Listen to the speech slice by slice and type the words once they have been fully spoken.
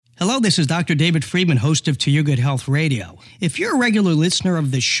Hello, this is Dr. David Friedman, host of To Your Good Health Radio. If you're a regular listener of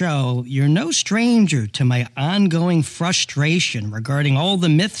the show, you're no stranger to my ongoing frustration regarding all the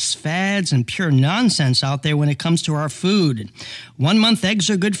myths, fads, and pure nonsense out there when it comes to our food. 1 month eggs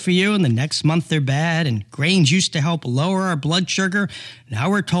are good for you, and the next month they're bad, and grains used to help lower our blood sugar.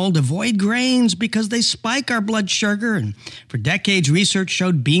 Now we're told avoid grains because they spike our blood sugar, and for decades research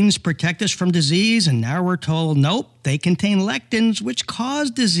showed beans protect us from disease, and now we're told nope, they contain lectins, which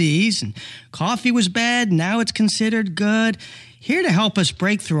cause disease, and coffee was bad, now it's considered good. Here to help us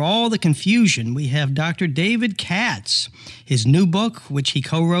break through all the confusion, we have Dr. David Katz. His new book, which he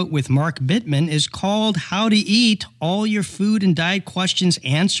co-wrote with Mark Bittman, is called How to Eat, All Your Food and Diet Questions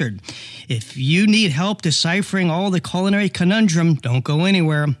Answered. If you need help deciphering all the culinary conundrum, don't go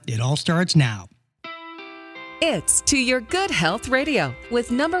anywhere. It all starts now. It's To Your Good Health Radio with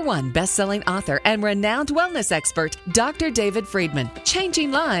 #1 best-selling author and renowned wellness expert, Dr. David Friedman.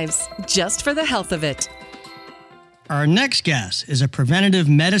 Changing lives just for the health of it. Our next guest is a preventative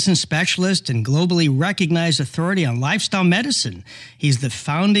medicine specialist and globally recognized authority on lifestyle medicine. He's the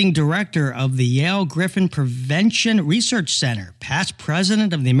founding director of the Yale Griffin Prevention Research Center, past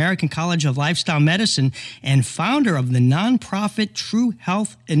president of the American College of Lifestyle Medicine, and founder of the nonprofit True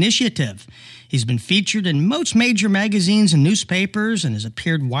Health Initiative. He's been featured in most major magazines and newspapers and has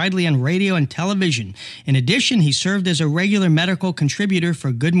appeared widely on radio and television. In addition, he served as a regular medical contributor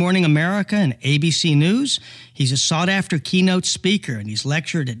for Good Morning America and ABC News. He's a sought-after keynote speaker, and he's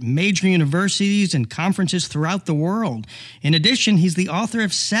lectured at major universities and conferences throughout the world. In addition, he's the author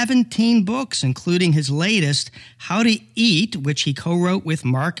of 17 books, including his latest, How to Eat, which he co-wrote with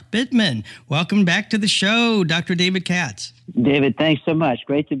Mark Bittman. Welcome back to the show, Dr. David Katz. David, thanks so much.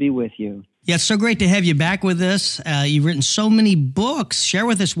 Great to be with you. Yeah, it's so great to have you back with us. You've written so many books. Share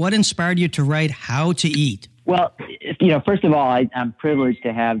with us what inspired you to write How to Eat. Well, first of all, I'm privileged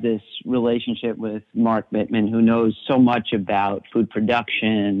to have this relationship with Mark Bittman, who knows so much about food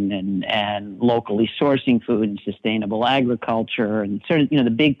production and locally sourcing food and sustainable agriculture and sort of, the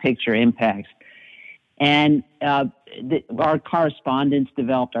big picture impacts. And our correspondence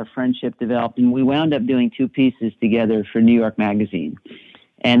developed, our friendship developed, and we wound up doing 2 pieces together for New York Magazine.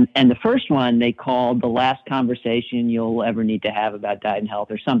 And the first one they called The Last Conversation You'll Ever Need to Have About Diet and Health,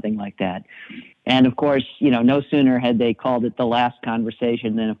 or something like that. And of course, no sooner had they called it The Last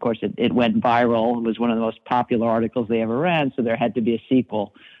Conversation than, of course, it went viral. It was one of the most popular articles they ever ran, so there had to be a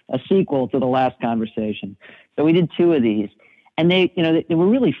sequel to The Last Conversation. So we did 2 of these. And they were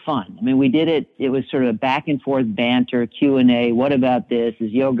really fun. I mean, we did it. It was sort of back and forth banter, Q&A. What about this?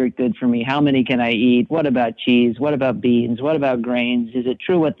 Is yogurt good for me? How many can I eat? What about cheese? What about beans? What about grains? Is it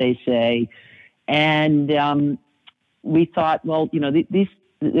true what they say? And we thought, well,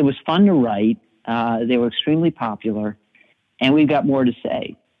 it was fun to write. They were extremely popular, and we've got more to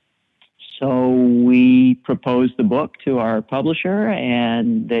say. So we proposed the book to our publisher,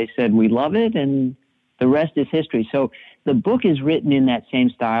 and they said, we love it, and the rest is history. So the book is written in that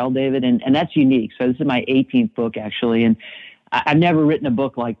same style, David, and that's unique. So this is my 18th book, actually, and I've never written a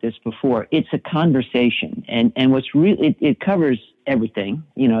book like this before. It's a conversation, and what's really, it covers everything.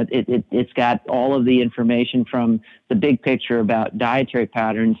 It's got all of the information from the big picture about dietary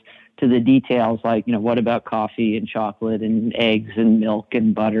patterns to the details like, what about coffee and chocolate and eggs and milk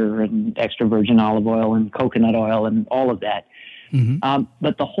and butter and extra virgin olive oil and coconut oil and all of that. Mm-hmm.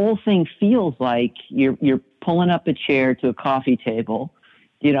 But the whole thing feels like you're pulling up a chair to a coffee table,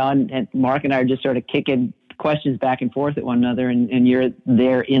 and Mark and I are just sort of kicking questions back and forth at one another, and you're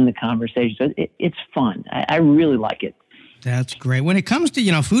there in the conversation. So it's fun. I really like it. That's great. When it comes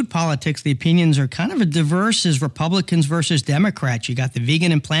to, food politics, the opinions are kind of as diverse as Republicans versus Democrats. You got the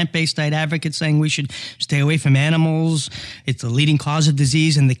vegan and plant-based diet advocates saying we should stay away from animals. It's the leading cause of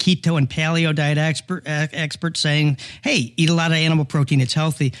disease. And the keto and paleo diet experts saying, hey, eat a lot of animal protein. It's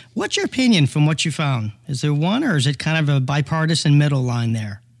healthy. What's your opinion from what you found? Is there one, or is it kind of a bipartisan middle line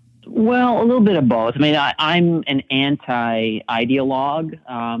there? Well, a little bit of both. I mean, I'm an anti-ideologue.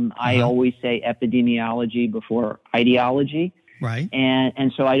 I always say epidemiology before ideology. Right.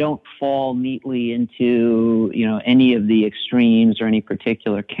 And so I don't fall neatly into, any of the extremes or any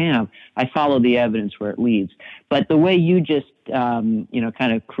particular camp. I follow the evidence where it leads. But the way you just, kind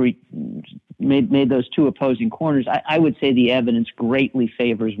of made those 2 opposing corners, I would say the evidence greatly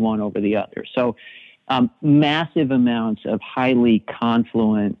favors one over the other. So massive amounts of highly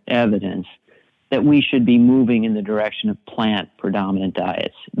confluent evidence that we should be moving in the direction of plant-predominant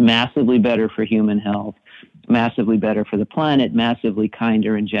diets. Massively better for human health, massively better for the planet, massively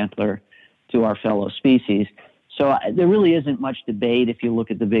kinder and gentler to our fellow species. So there really isn't much debate if you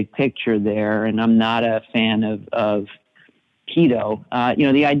look at the big picture there, and I'm not a fan of keto.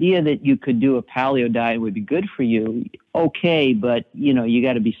 The idea that you could do a paleo diet would be good for you, okay, but, you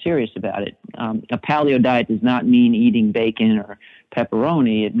got to be serious about it. A paleo diet does not mean eating bacon or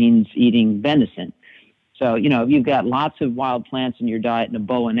pepperoni. It means eating venison. So, if you've got lots of wild plants in your diet and a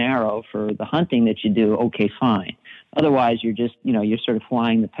bow and arrow for the hunting that you do, okay, fine. Otherwise, you're just, you're sort of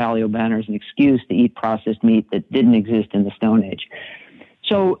flying the paleo banner as an excuse to eat processed meat that didn't exist in the Stone Age.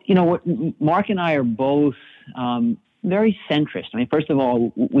 So, what Mark and I are both very centrist. I mean, first of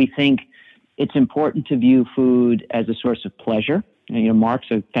all, we think it's important to view food as a source of pleasure. Mark's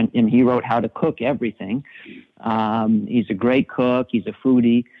and he wrote How to Cook Everything. He's a great cook. He's a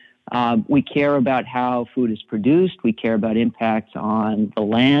foodie. We care about how food is produced. We care about impacts on the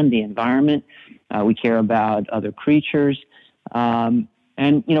land, the environment. We care about other creatures. We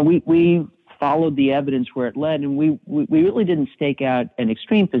followed the evidence where it led, and we really didn't stake out an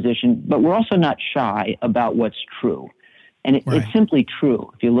extreme position, but we're also not shy about what's true. And it's simply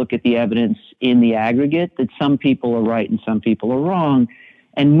true, if you look at the evidence in the aggregate, that some people are right and some people are wrong,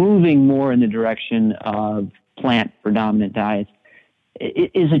 and moving more in the direction of plant-predominant diets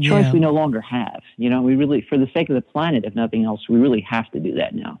is a choice we no longer have. We really, for the sake of the planet, if nothing else, we really have to do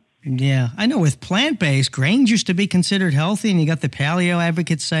that now. Yeah, I know with plant-based, grains used to be considered healthy, and you got the paleo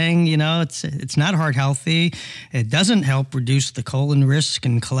advocates saying, it's not heart healthy. It doesn't help reduce the colon risk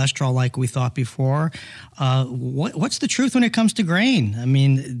and cholesterol like we thought before. What's the truth when it comes to grain? I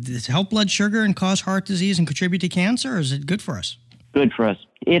mean, does it help blood sugar and cause heart disease and contribute to cancer, or is it good for us? Good for us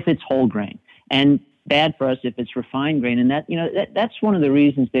if it's whole grain, and bad for us if it's refined grain. And that's one of the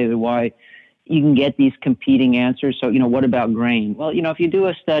reasons, David, why you can get these competing answers. So, what about grain? Well, if you do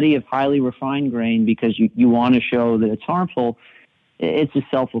a study of highly refined grain because you want to show that it's harmful, it's a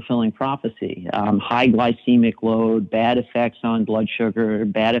self-fulfilling prophecy. High glycemic load, bad effects on blood sugar,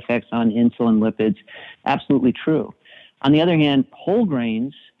 bad effects on insulin lipids, absolutely true. On the other hand, whole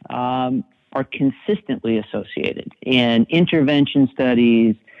grains are consistently associated in intervention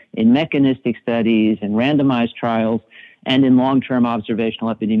studies, in mechanistic studies, in randomized trials, and in long-term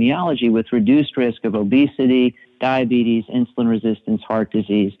observational epidemiology with reduced risk of obesity, diabetes, insulin resistance, heart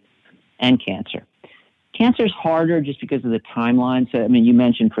disease, and cancer. Cancer is harder just because of the timeline. So, you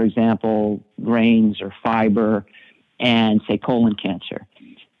mentioned, for example, grains or fiber and, say, colon cancer.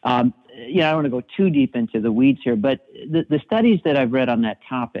 I don't want to go too deep into the weeds here, but the studies that I've read on that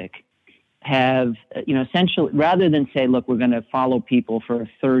topic have, essentially, rather than say, look, we're going to follow people for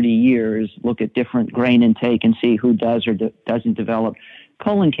 30 years, look at different grain intake and see who does or doesn't develop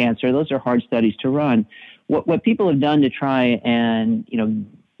colon cancer. Those are hard studies to run. What people have done to try and,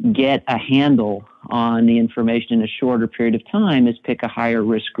 get a handle on the information in a shorter period of time is pick a higher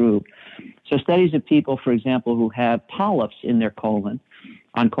risk group. So studies of people, for example, who have polyps in their colon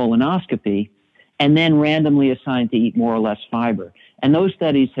on colonoscopy, and then randomly assigned to eat more or less fiber. And those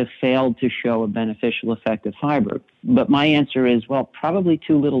studies have failed to show a beneficial effect of fiber. But my answer is, well, probably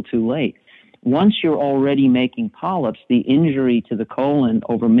too little too late. Once you're already making polyps, the injury to the colon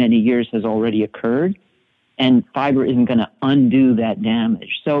over many years has already occurred, and fiber isn't going to undo that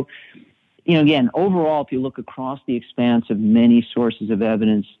damage. So, again, overall, if you look across the expanse of many sources of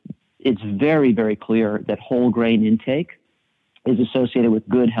evidence, it's very, very clear that whole grain intake is associated with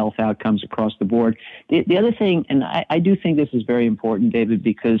good health outcomes across the board. The other thing, and I do think this is very important, David,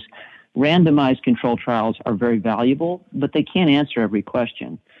 because randomized control trials are very valuable, but they can't answer every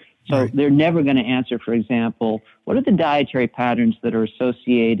question. So they're never going to answer, for example, what are the dietary patterns that are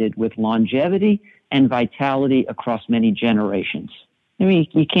associated with longevity and vitality across many generations?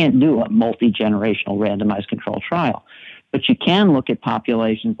 You can't do a multi-generational randomized control trial. But you can look at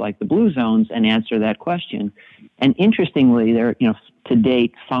populations like the blue zones and answer that question. And interestingly, there are, to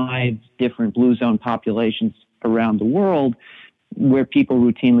date, 5 different blue zone populations around the world where people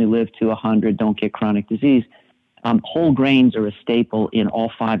routinely live to 100, don't get chronic disease. Whole grains are a staple in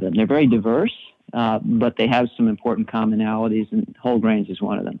all 5 of them. They're very diverse, but they have some important commonalities, and whole grains is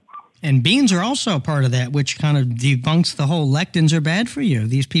one of them. And beans are also part of that, which kind of debunks the whole lectins are bad for you.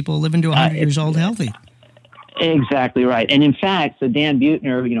 These people living to 100 years old healthy. Exactly right. And in fact, so Dan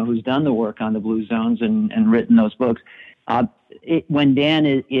Buettner, who's done the work on the blue zones and written those books, when Dan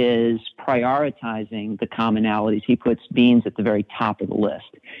is prioritizing the commonalities, he puts beans at the very top of the list.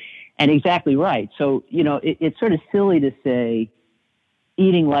 And exactly right. So, it's sort of silly to say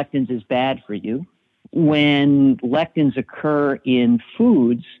eating lectins is bad for you when lectins occur in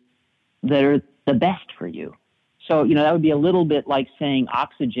foods that are the best for you. So, that would be a little bit like saying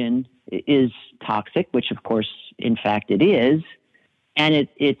oxygen is toxic, which of course, in fact, it is. And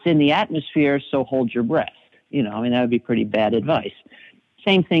it's in the atmosphere, so hold your breath. That would be pretty bad advice.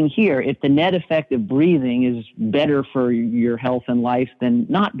 Same thing here. If the net effect of breathing is better for your health and life than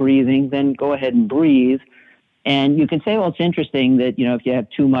not breathing, then go ahead and breathe. And you can say, well, it's interesting that, if you have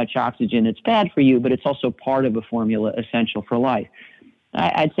too much oxygen, it's bad for you, but it's also part of a formula essential for life.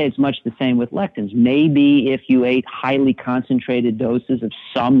 I'd say it's much the same with lectins. Maybe if you ate highly concentrated doses of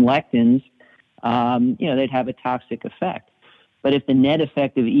some lectins, they'd have a toxic effect. But if the net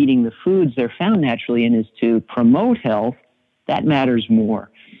effect of eating the foods they're found naturally in is to promote health, that matters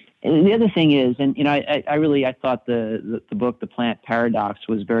more. And the other thing is, and I thought the book, The Plant Paradox,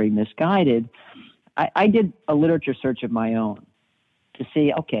 was very misguided. I did a literature search of my own to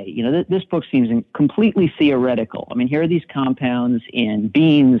see, okay, this book seems completely theoretical. I mean, here are these compounds in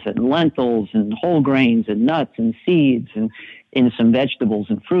beans and lentils and whole grains and nuts and seeds and in some vegetables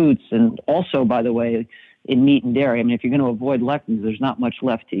and fruits, and also, by the way, in meat and dairy. I mean, if you're going to avoid lectins, there's not much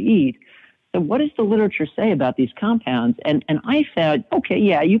left to eat. So what does the literature say about these compounds? And I found, okay,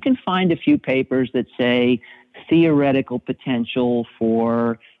 yeah, you can find a few papers that say theoretical potential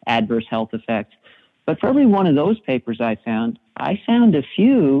for adverse health effects. But for every one of those papers I found a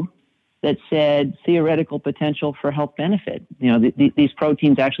few that said theoretical potential for health benefit. These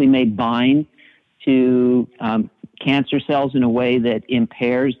proteins actually may bind to cancer cells in a way that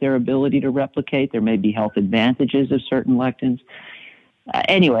impairs their ability to replicate. There may be health advantages of certain lectins.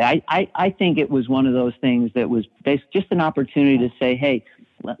 Anyway, I think it was one of those things that was just an opportunity to say, hey,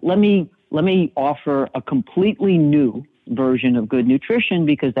 let me offer a completely new version of good nutrition,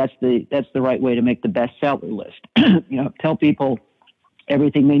 because that's the right way to make the bestseller list. Tell people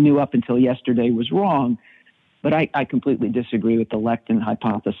everything they knew up until yesterday was wrong. But I completely disagree with the lectin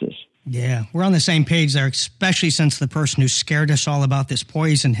hypothesis. Yeah, we're on the same page there, especially since the person who scared us all about this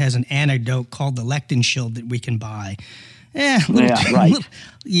poison has an antidote called the lectin shield that we can buy. A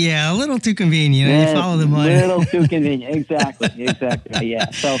little too convenient. You follow the money. A little too convenient. Exactly.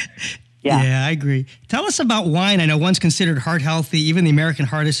 Yeah. So, yeah, I agree. Tell us about wine. I know one's considered heart healthy. Even the American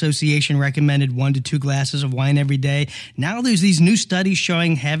Heart Association recommended 1 to 2 glasses of wine every day. Now there's these new studies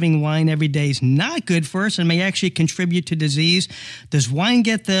showing having wine every day is not good for us and may actually contribute to disease. Does wine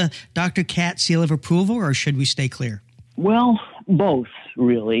get the Dr. Cat seal of approval, or should we stay clear? Well, both,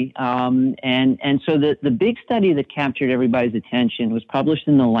 really. And so the big study that captured everybody's attention was published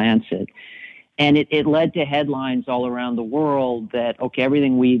in The Lancet. And it led to headlines all around the world that, okay,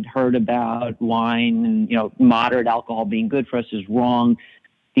 everything we'd heard about wine and, moderate alcohol being good for us is wrong.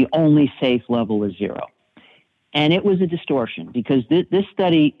 The only safe level is 0. And it was a distortion, because this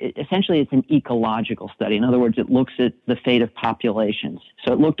study, essentially it's an ecological study. In other words, it looks at the fate of populations.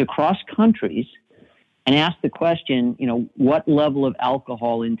 So it looked across countries and asked the question, what level of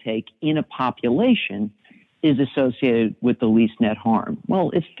alcohol intake in a population is associated with the least net harm? Well,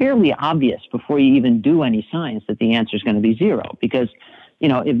 it's fairly obvious before you even do any science that the answer is going to be 0, because,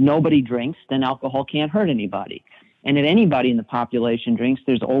 if nobody drinks, then alcohol can't hurt anybody. And if anybody in the population drinks,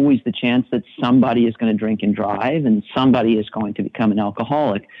 there's always the chance that somebody is going to drink and drive and somebody is going to become an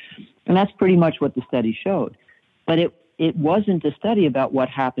alcoholic. And that's pretty much what the study showed. But it wasn't a study about what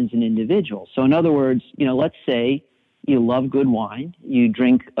happens in individuals. So in other words, let's say you love good wine. You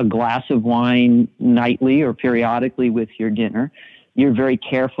drink a glass of wine nightly or periodically with your dinner. You're very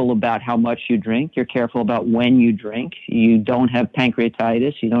careful about how much you drink. You're careful about when you drink. You don't have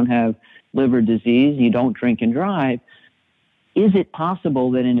pancreatitis. You don't have liver disease. You don't drink and drive. Is it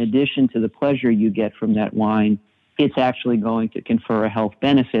possible that in addition to the pleasure you get from that wine, it's actually going to confer a health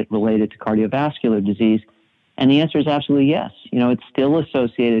benefit related to cardiovascular disease? And the answer is absolutely yes. It's still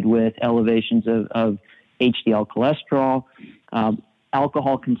associated with elevations of HDL cholesterol.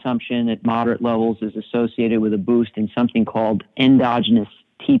 Alcohol consumption at moderate levels is associated with a boost in something called endogenous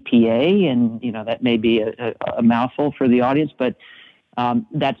TPA. And, that may be a mouthful for the audience, but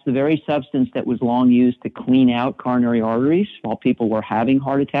that's the very substance that was long used to clean out coronary arteries while people were having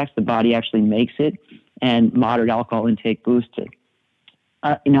heart attacks. The body actually makes it, and moderate alcohol intake boosts it.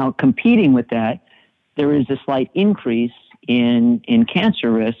 Now, competing with that, there is a slight increase in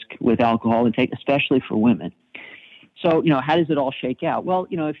cancer risk with alcohol intake, especially for women. So, how does it all shake out? Well,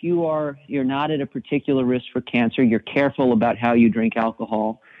 if you're not at a particular risk for cancer, you're careful about how you drink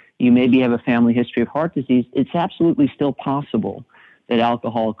alcohol, you maybe have a family history of heart disease, it's absolutely still possible that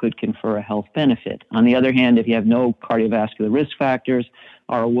alcohol could confer a health benefit. On the other hand, if you have no cardiovascular risk factors,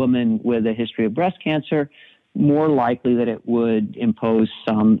 or a woman with a history of breast cancer, more likely that it would impose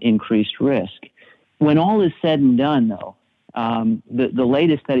some increased risk. When all is said and done, though, the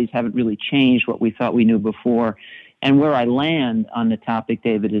latest studies haven't really changed what we thought we knew before. And where I land on the topic,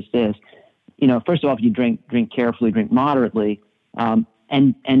 David, is this. First of all, if you drink carefully, drink moderately,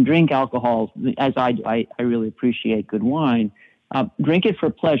 and drink alcohol, as I do. I really appreciate good wine. Drink it for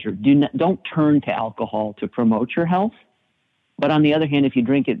pleasure. Don't turn to alcohol to promote your health. But on the other hand, if you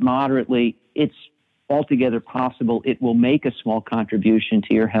drink it moderately, it's altogether possible it will make a small contribution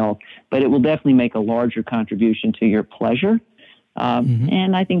to your health, but it will definitely make a larger contribution to your pleasure.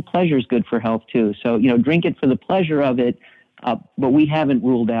 And I think pleasure is good for health too. So, drink it for the pleasure of it, but we haven't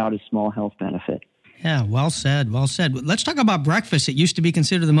ruled out a small health benefit. Yeah, well said, well said. Let's talk about breakfast. It used to be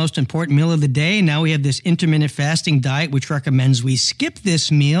considered the most important meal of the day. Now we have this intermittent fasting diet, which recommends we skip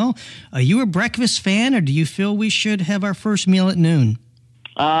this meal. Are you a breakfast fan, or do you feel we should have our first meal at noon?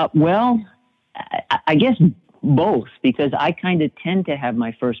 Well, I guess both, because I kind of tend to have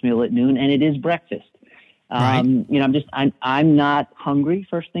my first meal at noon, and it is breakfast. Right. I'm not hungry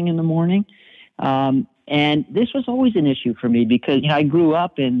first thing in the morning. And this was always an issue for me because, I grew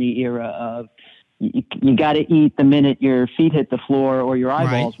up in the era of you got to eat the minute your feet hit the floor or your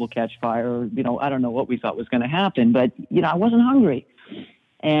eyeballs will catch fire. Or, I don't know what we thought was going to happen, but, I wasn't hungry.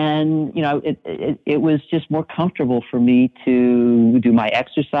 And, it was just more comfortable for me to do my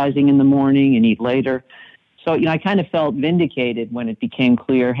exercising in the morning and eat later. So, I kind of felt vindicated when it became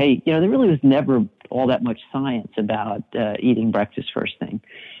clear, hey, there really was never all that much science about eating breakfast first thing.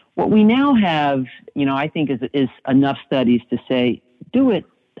 What we now have, I think is enough studies to say, do it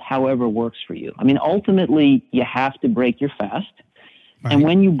however works for you. I mean, ultimately, you have to break your fast. Right. And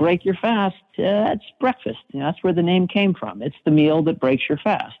when you break your fast, it's breakfast. That's where the name came from. It's the meal that breaks your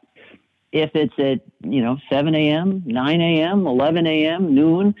fast. If it's at, 7 a.m., 9 a.m., 11 a.m.,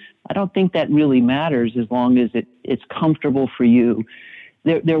 noon, I don't think that really matters as long as it's comfortable for you.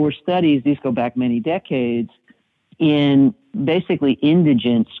 There were studies, these go back many decades, in basically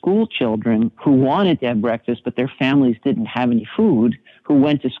indigent school children who wanted to have breakfast, but their families didn't have any food, who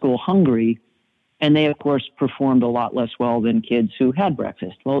went to school hungry. And they, of course, performed a lot less well than kids who had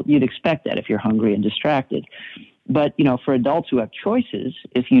breakfast. Well, you'd expect that if you're hungry and distracted. But, for adults who have choices,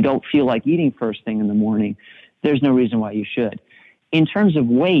 if you don't feel like eating first thing in the morning, there's no reason why you should. In terms of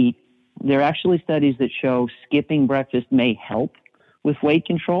weight, there are actually studies that show skipping breakfast may help with weight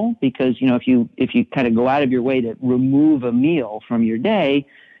control because, if you kind of go out of your way to remove a meal from your day,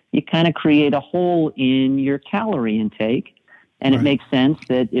 you kind of create a hole in your calorie intake. And It makes sense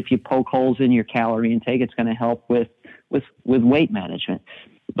that if you poke holes in your calorie intake, it's going to help with weight management.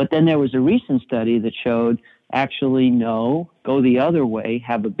 But then there was a recent study that showed actually no, go the other way,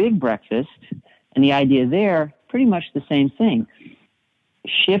 have a big breakfast. And the idea there, pretty much the same thing.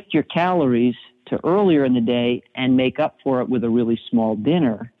 Shift your calories to earlier in the day and make up for it with a really small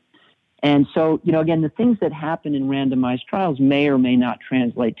dinner. And so, again, the things that happen in randomized trials may or may not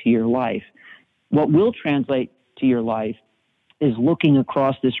translate to your life. What will translate to your life is looking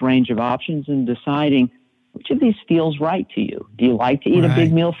across this range of options and deciding which of these feels right to you. Do you like to eat a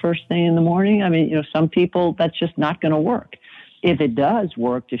big meal first thing in the morning? I mean, some people, that's just not going to work. If it does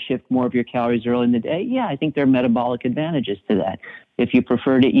work to shift more of your calories early in the day, yeah, I think there are metabolic advantages to that. If you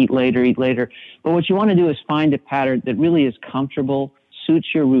prefer to eat later, eat later. But what you want to do is find a pattern that really is comfortable, suits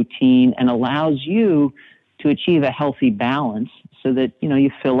your routine, and allows you to achieve a healthy balance so that,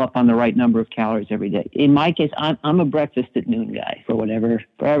 you fill up on the right number of calories every day. In my case, I'm a breakfast at noon guy for whatever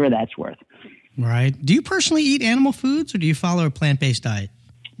that's worth. Right. Do you personally eat animal foods or do you follow a plant-based diet?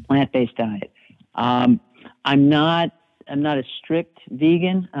 Plant-based diet. I'm not a strict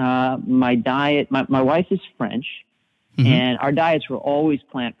vegan. My diet, my wife is French, and our diets were always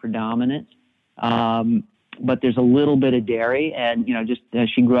plant predominant. But there's a little bit of dairy, and just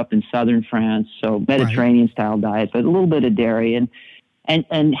she grew up in southern France, so Mediterranean style diet, but a little bit of dairy,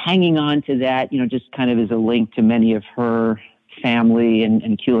 and hanging on to that, just kind of as a link to many of her family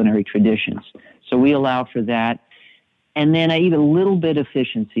and culinary traditions. So we allow for that. And then I eat a little bit of fish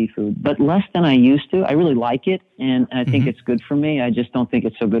and seafood, but less than I used to. I really like it, and I think it's good for me. I just don't think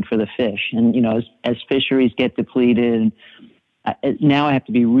it's so good for the fish. And, as fisheries get depleted, now I have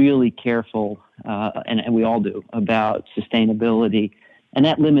to be really careful, and we all do, about sustainability, and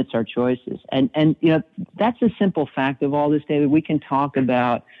that limits our choices. And that's a simple fact of all this, David. We can talk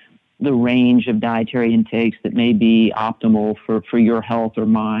about the range of dietary intakes that may be optimal for your health or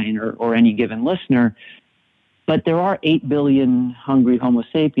mine or any given listener. But there are 8 billion hungry Homo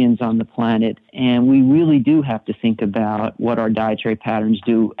sapiens on the planet, and we really do have to think about what our dietary patterns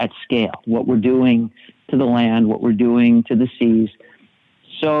do at scale, what we're doing to the land, what we're doing to the seas.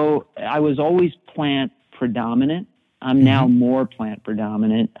 So I was always plant predominant. I'm now more plant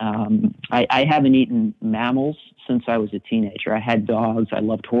predominant. I haven't eaten mammals since I was a teenager. I had dogs. I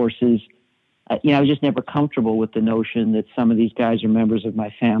loved horses. I was just never comfortable with the notion that some of these guys are members of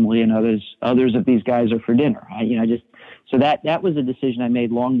my family and others of these guys are for dinner. So that was a decision I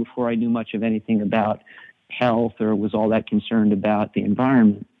made long before I knew much of anything about health or was all that concerned about the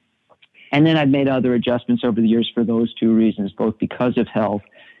environment. And then I've made other adjustments over the years for those two reasons, both because of health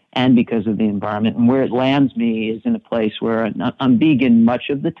and because of the environment. And where it lands me is in a place where I'm vegan much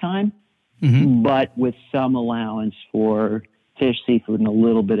of the time, but with some allowance for fish, seafood, and a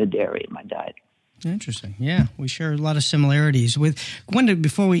little bit of dairy in my diet. Interesting. Yeah, we share a lot of similarities.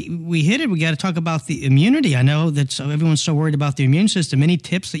 Before we hit it, we got to talk about the immunity. I know that everyone's so worried about the immune system. Any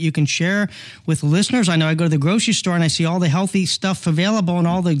tips that you can share with listeners? I know I go to the grocery store and I see all the healthy stuff available and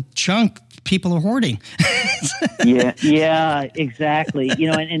all the junk people are hoarding. Yeah, exactly.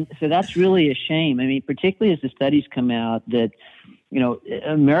 And so that's really a shame. I mean, particularly as the studies come out that,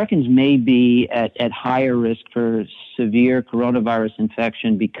 Americans may be at higher risk for severe coronavirus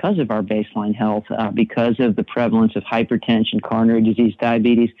infection because of our baseline health, because of the prevalence of hypertension, coronary disease,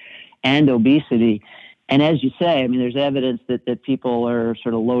 diabetes, and obesity. And as you say, I mean, there's evidence that people are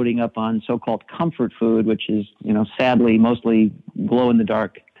sort of loading up on so-called comfort food, which is, sadly, mostly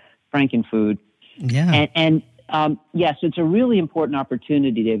glow-in-the-dark Frankenfood. Yeah. Yes, it's a really important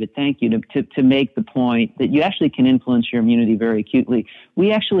opportunity, David. Thank you to make the point that you actually can influence your immunity very acutely.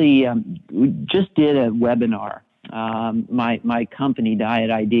 We actually we just did a webinar. My company, Diet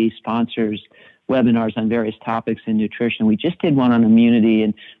ID, sponsors webinars on various topics in nutrition. We just did one on immunity,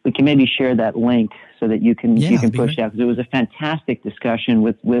 and we can maybe share that link so that you can push that, because it was a fantastic discussion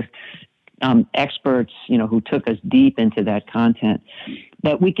with experts, who took us deep into that content.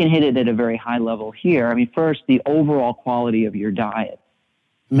 But we can hit it at a very high level here. I mean, first, the overall quality of your diet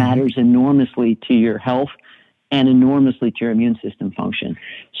matters enormously to your health and enormously to your immune system function.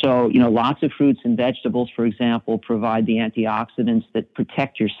 So, lots of fruits and vegetables, for example, provide the antioxidants that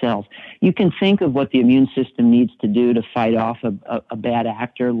protect your cells. You can think of what the immune system needs to do to fight off a bad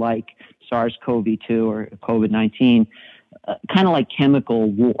actor like SARS-CoV-2 or COVID-19, kind of like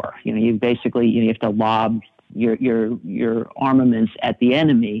chemical war. You have to lob your armaments at the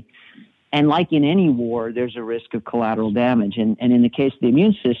enemy. And like in any war, there's a risk of collateral damage. And in the case of the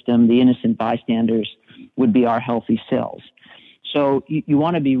immune system, the innocent bystanders would be our healthy cells. So you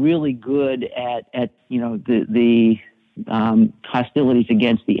want to be really good at the hostilities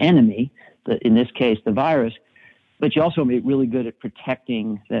against the enemy, in this case, the virus, but you also be really good at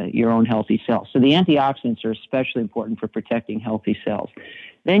protecting your own healthy cells. So the antioxidants are especially important for protecting healthy cells.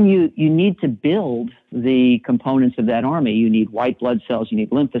 Then you need to build the components of that army. You need white blood cells, you need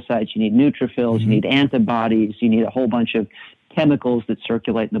lymphocytes, you need neutrophils, you need antibodies, you need a whole bunch of chemicals that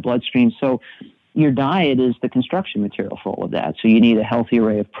circulate in the bloodstream. So your diet is the construction material for all of that. So you need a healthy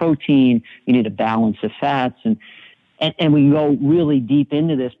array of protein, you need a balance of fats, and we go really deep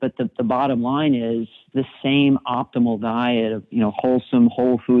into this, but the bottom line is the same optimal diet of, wholesome,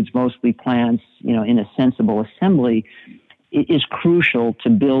 whole foods, mostly plants, in a sensible assembly is crucial to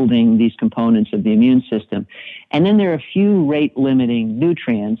building these components of the immune system. And then there are a few rate-limiting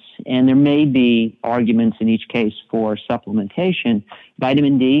nutrients, and there may be arguments in each case for supplementation.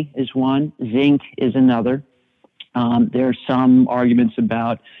 Vitamin D is one, zinc is another. There are some arguments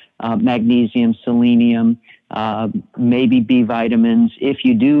about magnesium, selenium, maybe B vitamins. If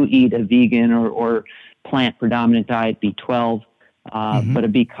you do eat a vegan or plant-predominant diet, B12, but a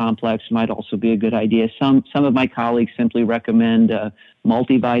B complex might also be a good idea. Some of my colleagues simply recommend a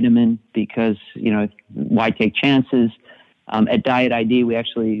multivitamin because, why take chances? At Diet ID, we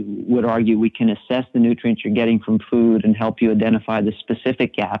actually would argue we can assess the nutrients you're getting from food and help you identify the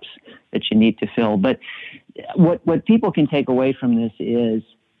specific gaps that you need to fill. But what people can take away from this is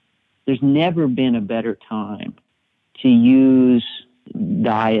there's never been a better time to use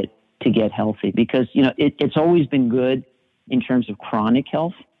diet to get healthy because, it's always been good in terms of chronic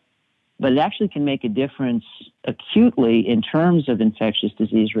health, but it actually can make a difference acutely in terms of infectious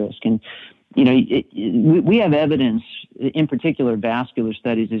disease risk. And, we have evidence, in particular vascular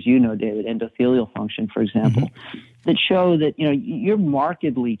studies, as you know, David, endothelial function, for example, that show that, you're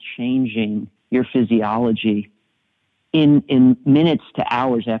markedly changing your physiology in minutes to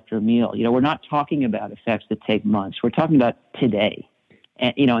hours after a meal. We're not talking about effects that take months. We're talking about today.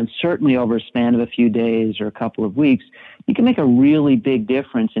 And certainly over a span of a few days or a couple of weeks, you can make a really big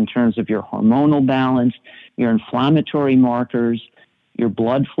difference in terms of your hormonal balance, your inflammatory markers, your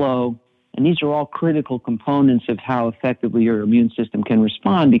blood flow. And these are all critical components of how effectively your immune system can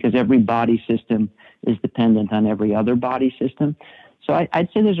respond because every body system is dependent on every other body system. So I'd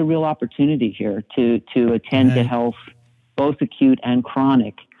say there's a real opportunity here to attend to health, both acute and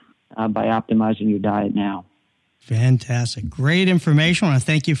chronic, by optimizing your diet now. Fantastic. Great information. I want to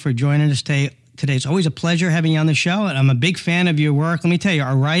thank you for joining us today. It's always a pleasure having you on the show, and I'm a big fan of your work. Let me tell you,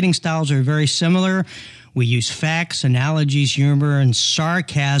 our writing styles are very similar. We use facts, analogies, humor, and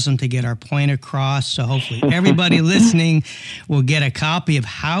sarcasm to get our point across. So hopefully everybody listening will get a copy of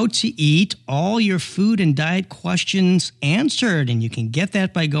How to Eat, all your food and diet questions answered. And you can get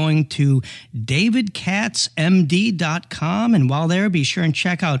that by going to davidkatzmd.com. And while there, be sure and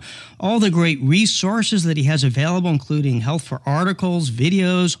check out all the great resources that he has available, including Health for articles,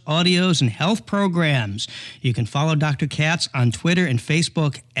 videos, audios, and health programs. You can follow Dr. Katz on Twitter and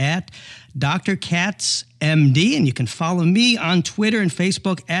Facebook at Dr. Katz MD, and you can follow me on Twitter and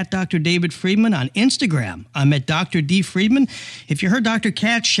Facebook at Dr. David Friedman. On Instagram, I'm at Dr. D. Friedman. If you heard Dr.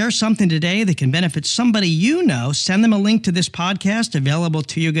 Katz share something today that can benefit somebody you know, send them a link to this podcast available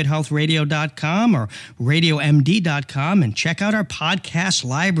to YourGoodHealthRadio.com or RadioMD.com, and check out our podcast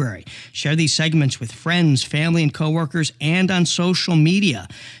library. Share these segments with friends, family, and coworkers, and on social media.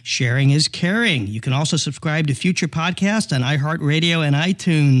 Sharing is caring. You can also subscribe to future podcasts on iHeartRadio and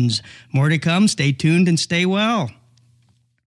iTunes. More to come. Stay tuned and stay well.